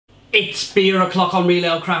It's beer o'clock on Real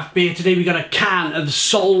Ale Craft Beer. Today we got a can of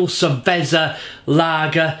Sol Cerveza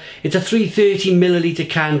Lager. It's a 330ml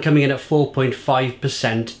can coming in at 4.5%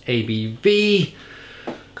 ABV.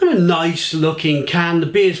 Got a nice looking can. The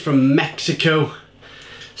beer's from Mexico.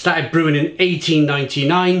 Started brewing in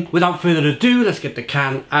 1899. Without further ado, let's get the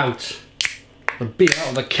can out. The beer out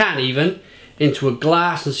of the can even, into a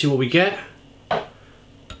glass and see what we get.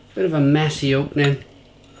 Bit of a messy opening.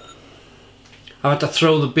 I had to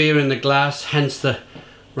throw the beer in the glass, hence the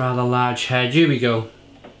rather large head. Here we go.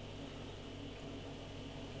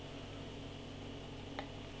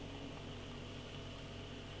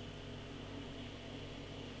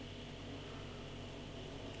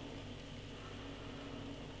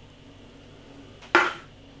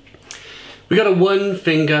 We got a one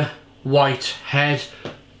finger white head.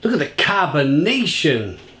 Look at the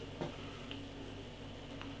carbonation.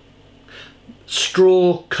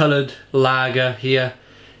 Straw coloured lager here,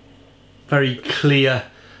 very clear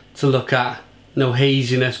to look at, no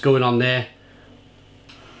haziness going on there.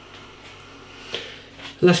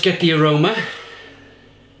 Let's get the aroma.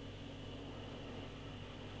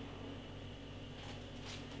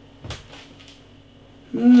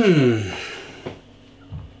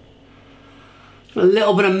 A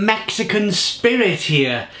little bit of Mexican spirit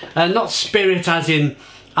here, not spirit as in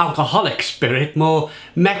alcoholic spirit, more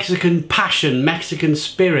Mexican passion, Mexican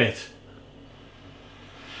spirit.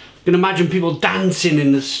 You can imagine people dancing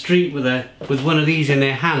in the street with one of these in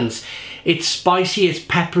their hands. It's spicy, it's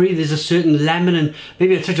peppery, there's a certain lemon and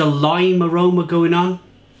maybe a touch of lime aroma going on.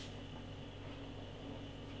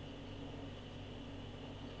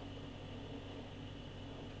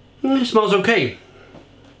 It smells okay.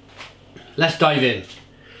 Let's dive in.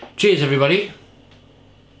 Cheers everybody.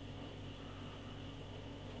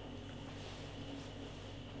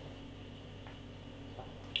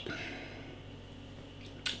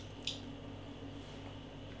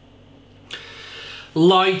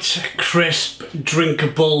 Light, crisp,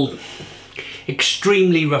 drinkable,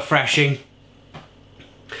 extremely refreshing.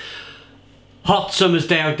 Hot summer's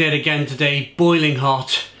day out there again today, boiling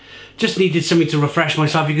hot. Just needed something to refresh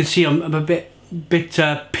myself. You can see I'm a bit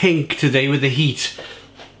pink today with the heat.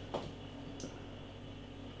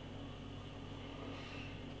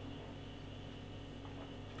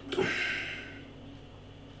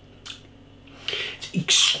 It's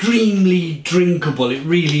extremely drinkable, it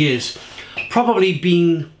really is. Probably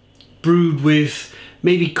been brewed with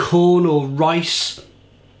maybe corn or rice.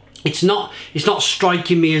 It's not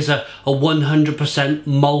striking me as a 100%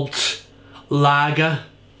 malt lager.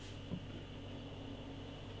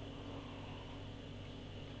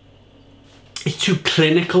 It's too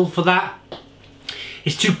clinical for that.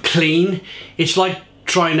 It's too clean. It's like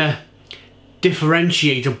trying to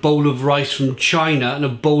differentiate a bowl of rice from China and a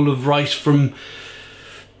bowl of rice from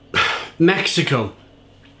Mexico.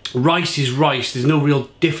 Rice is rice, there's no real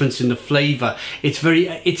difference in the flavour. It's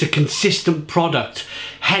a consistent product.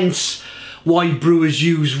 Hence why brewers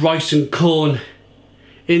use rice and corn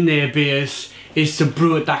in their beers, is to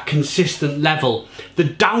brew at that consistent level. The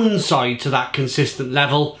downside to that consistent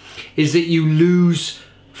level is that you lose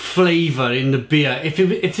flavour in the beer. If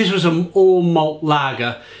this was an all malt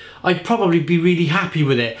lager, I'd probably be really happy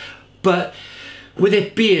with it. But with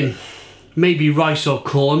it being maybe rice or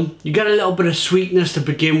corn, you get a little bit of sweetness to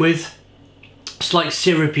begin with, slight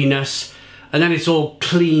syrupiness, and then it's all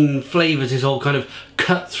clean flavours. It's all kind of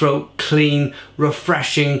cutthroat, clean,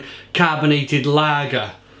 refreshing, carbonated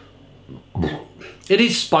lager. It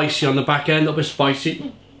is spicy on the back end, a little bit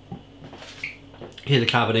spicy. Hear the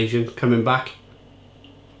carbonation coming back.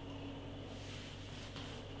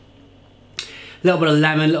 A little bit of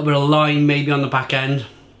lemon, a little bit of lime maybe on the back end,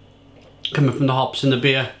 coming from the hops in the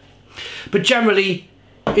beer. But generally,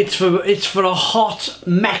 it's for a hot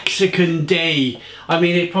Mexican day. I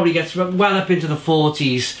mean, it probably gets well up into the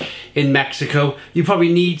 40s in Mexico. You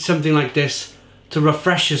probably need something like this to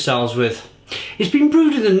refresh yourselves with. It's been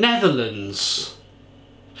brewed in the Netherlands.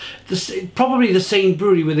 Probably the same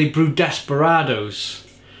brewery where they brew Desperados.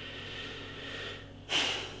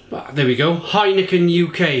 There we go, Heineken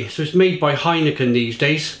UK. So it's made by Heineken these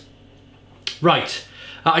days. Right.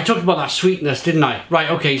 I talked about that sweetness, didn't I?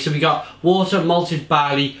 Right, okay, so we got water, malted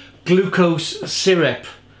barley, glucose syrup,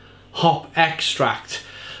 hop extract.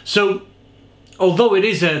 So, although it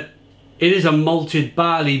is a malted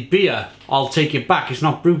barley beer, I'll take it back. It's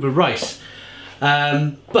not brewed with rice.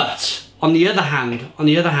 But on the other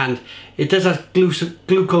hand, it does have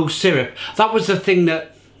glucose syrup. That was the thing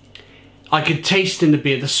that I could taste in the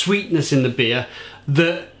beer, the sweetness in the beer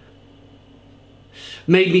that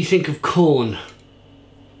made me think of corn.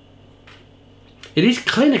 It is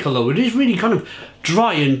clinical though, it is really kind of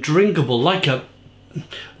dry and drinkable,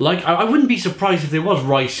 I wouldn't be surprised if there was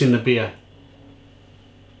rice in the beer.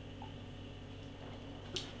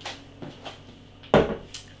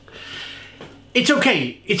 It's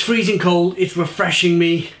okay. It's freezing cold. It's refreshing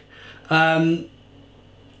me.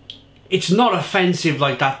 It's not offensive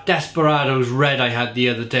like that Desperados Red I had the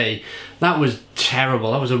other day. That was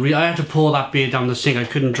terrible. That was I had to pour that beer down the sink. I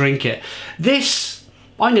couldn't drink it. This,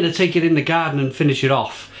 I'm going to take it in the garden and finish it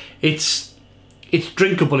off. It's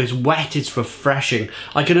drinkable. It's wet. It's refreshing.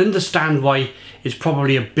 I can understand why it's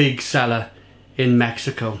probably a big seller in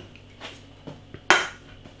Mexico.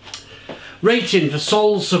 Rating for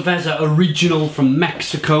Sol Cerveza Original from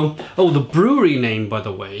Mexico. Oh, the brewery name, by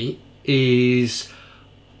the way, is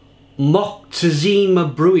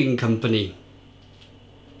Moctezuma Brewing Company.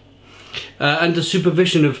 Under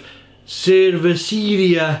supervision of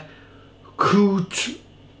Cerveceri Cuauhte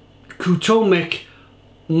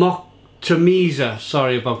Moctezuma.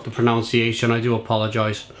 Sorry about the pronunciation, I do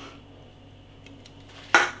apologise.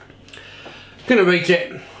 Gonna rate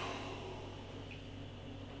it.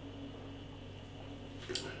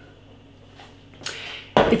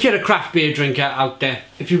 If you're a craft beer drinker out there,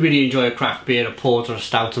 if you really enjoy a craft beer, a porter, a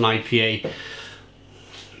stout, an IPA,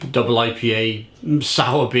 double IPA,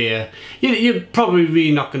 sour beer, you're probably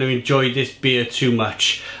really not going to enjoy this beer too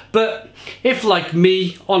much. But if, like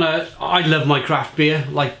me, I love my craft beer,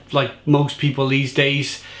 like most people these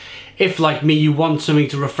days. If, like me, you want something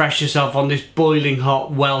to refresh yourself on this boiling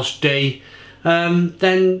hot Welsh day,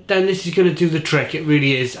 then this is going to do the trick. It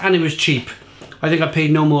really is, and it was cheap. I think I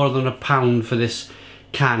paid no more than £1 for this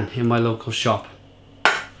can in my local shop.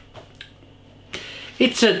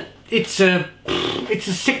 It's a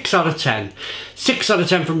 6 out of 10. 6 out of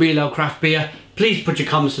 10 from Real Ale Craft Beer. Please put your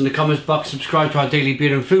comments in the comments box, subscribe to our daily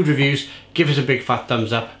beer and food reviews, give us a big fat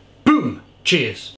thumbs up. Boom! Cheers!